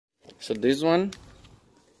So this one,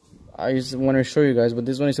 I just want to show you guys, but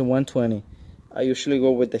this one is a 120. I usually go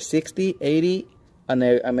with the 60, 80, and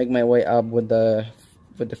I make my way up with the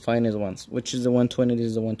finest ones, which is the 120. This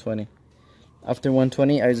is the 120. After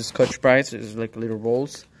 120, I just Scotch Brights. It's like little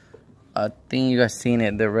rolls. I think you guys seen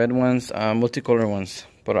it. The red ones, multicolor ones.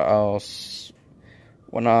 But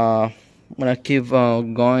when I keep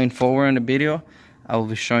going forward in the video, I will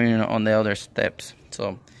be showing you on the other steps.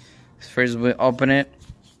 So first we open it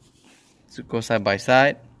to go side by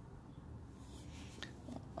side,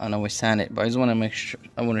 and then we sand it. But I just want to make sure,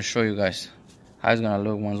 I want to show you guys how it's gonna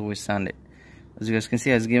look once we sand it. As you guys can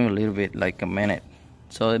see, I just give it a little bit, like a minute.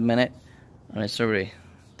 So a minute, and it's already,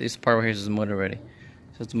 this part right here is smooth already.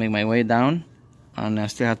 So to make my way down, and I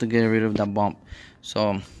still have to get rid of that bump.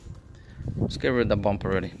 So let's get rid of the bump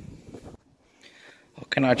already.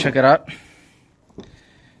 Okay, now check it out.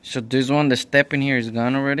 So this one, the step in here is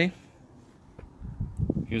gone already.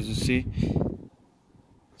 As you see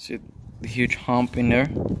the huge hump in there.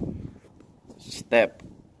 Step.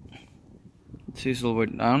 See, it's all the way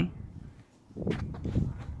down.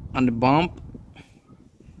 And the bump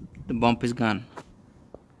is gone.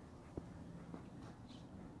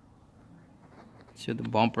 See the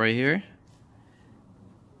bump right here?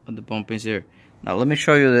 And the bump is here. Now let me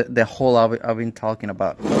show you the hole I've been talking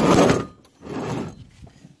about.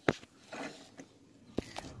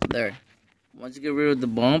 There. Once you get rid of the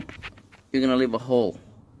bump, you're gonna leave a hole.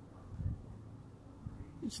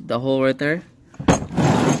 It's the hole right there.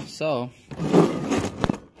 So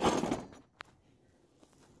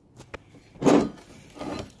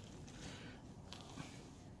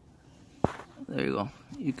there you go.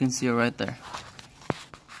 You can see it right there.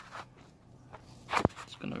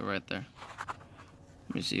 It's gonna be right there.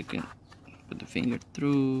 Let me see. You can put the finger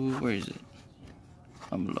through. Where is it?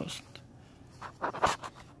 I'm lost.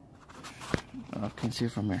 I can see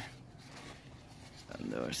it from here. On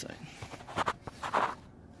the other side.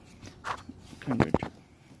 Can't reach it.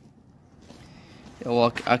 Yeah,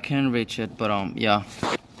 well, I can reach it, but yeah.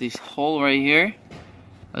 This hole right here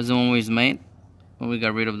is the one we made when we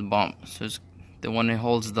got rid of the bump. So it's the one that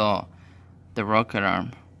holds the rocket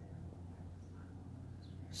arm.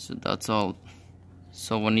 So that's all.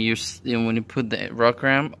 So when you put the rocket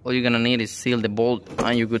arm, all you're gonna need is seal the bolt,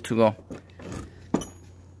 and you're good to go.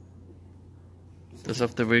 Just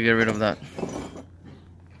after we get rid of that.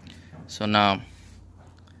 So now,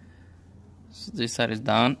 so this side is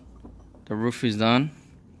done. The roof is done.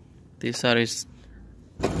 This side is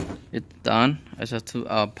done. I just have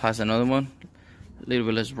to pass another one, a little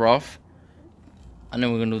bit less rough, and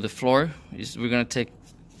then we're gonna do the floor. We're gonna take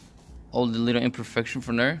all the little imperfection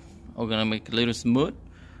from there. We're gonna make it a little smooth,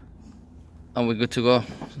 and we're good to go.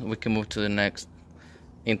 We can move to the next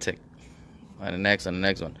intake, and the next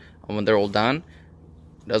one. And when they're all done,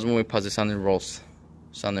 that's when we pass the sanding rolls.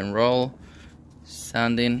 Sanding roll,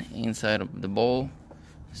 sanding inside of the bowl,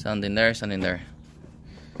 sanding there, sanding there.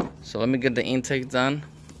 So let me get the intake done,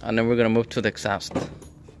 and then we're gonna move to the exhaust.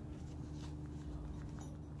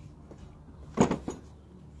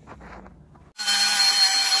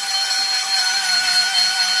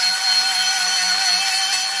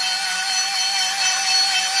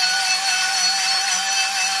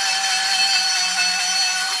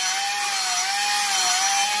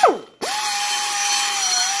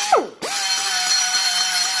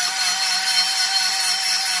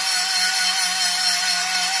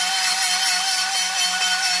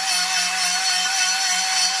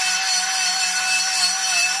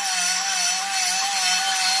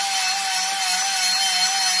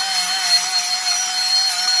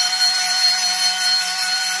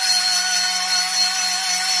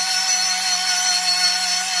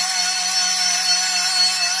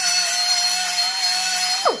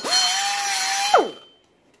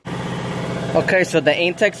 Okay, so the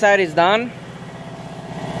intake side is done.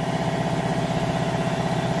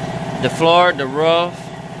 The floor, the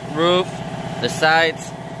roof, the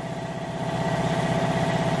sides.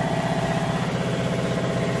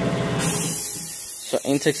 So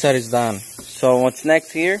intake side is done. So what's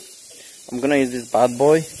next here? I'm gonna use this bad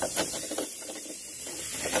boy.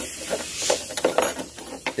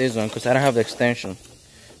 This one, because I don't have the extension.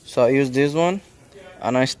 So I use this one,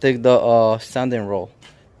 and I stick the sanding roll.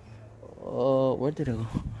 Where did it go?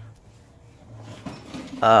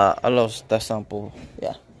 I lost that sample.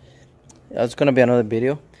 Yeah, it's gonna be another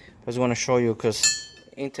video. I just want to show you because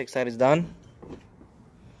intake side is done.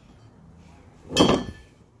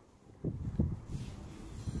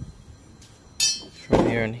 From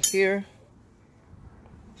here and here.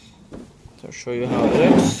 So I'll show you how it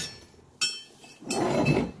looks.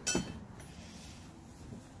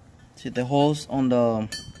 See the holes on the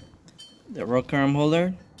the rocker arm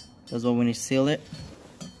holder. That's what we need to seal it.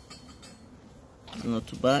 It's not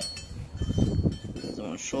too bad. I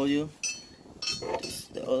want to show you. This is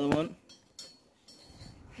the other one.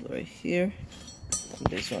 Right here. And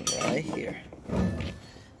this one right here.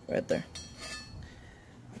 Right there.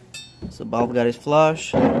 So valve guide is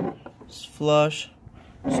flush. It's flush.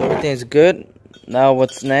 So everything is good. Now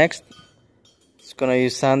what's next? It's gonna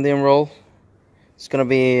use sanding roll. It's gonna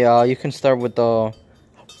be you can start with the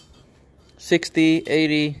 60,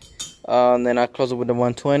 80, and then I close it with the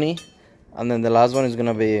 120, and then the last one is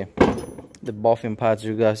gonna be the buffing pads.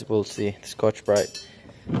 You guys will see the Scotch-Brite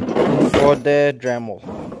for the Dremel.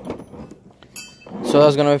 So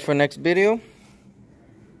that's gonna be for next video.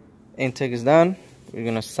 Intake is done. We're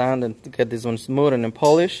gonna sand and get this one smooth and then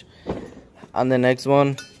polish. And the next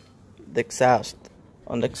one, the exhaust.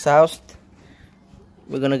 On the exhaust,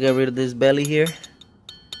 we're gonna get rid of this belly here.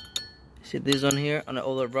 See this one here, on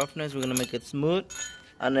all the roughness, we're gonna make it smooth.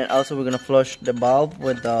 And then also we're gonna flush the valve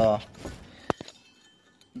with the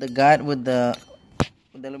guide with the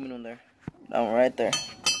aluminum there. That one right there.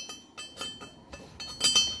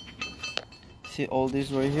 See all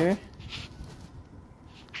this right here?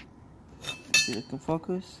 See if it can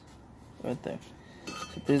focus? Right there.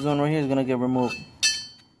 So this one right here is gonna get removed.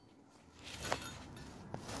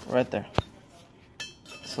 Right there.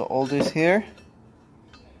 So all this here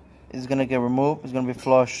is gonna get removed. It's gonna be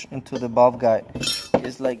flush into the valve guide.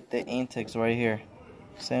 It's like the intakes right here.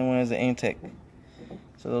 Same one as the intake.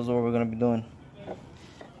 So those are what we're gonna be doing.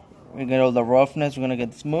 We get all the roughness, we're gonna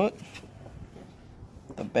get smooth.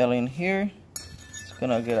 The belly in here, it's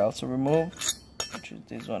gonna get also removed, which is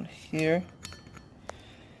this one here.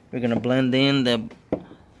 We're gonna blend in the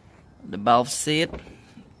valve seat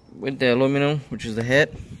with the aluminum, which is the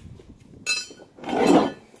head.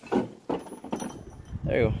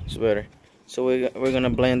 There you go, it's better. So we're gonna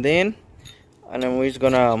blend in, and then we're just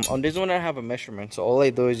gonna on this one I have a measurement. So all I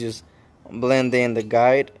do is just blend in the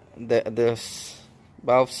guide, the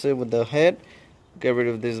valve seat with the head, get rid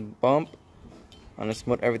of this bump, and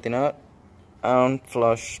smooth everything out, and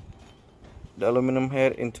flush the aluminum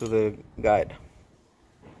head into the guide.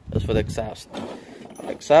 That's for the exhaust. On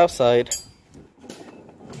the exhaust side,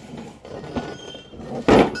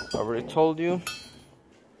 I already told you,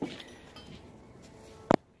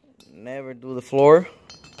 never do the floor.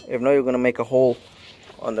 If not, you're gonna make a hole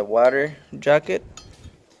on the water jacket.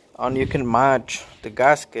 And you can match the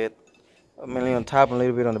gasket, mainly on top and a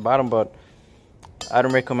little bit on the bottom, but I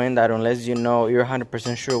don't recommend that unless you know you're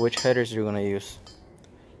 100% sure which headers you're gonna use.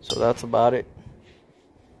 So that's about it.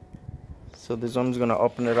 So this one's gonna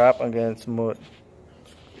open it up and get it smooth.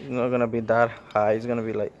 It's not gonna be that high. It's gonna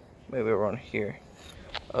be like maybe around here.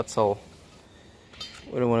 That's all.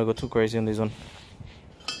 We don't want to go too crazy on this one.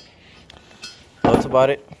 That's about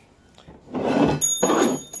it.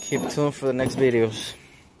 Keep tuned for the next videos.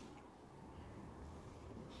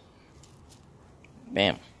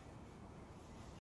 Bam.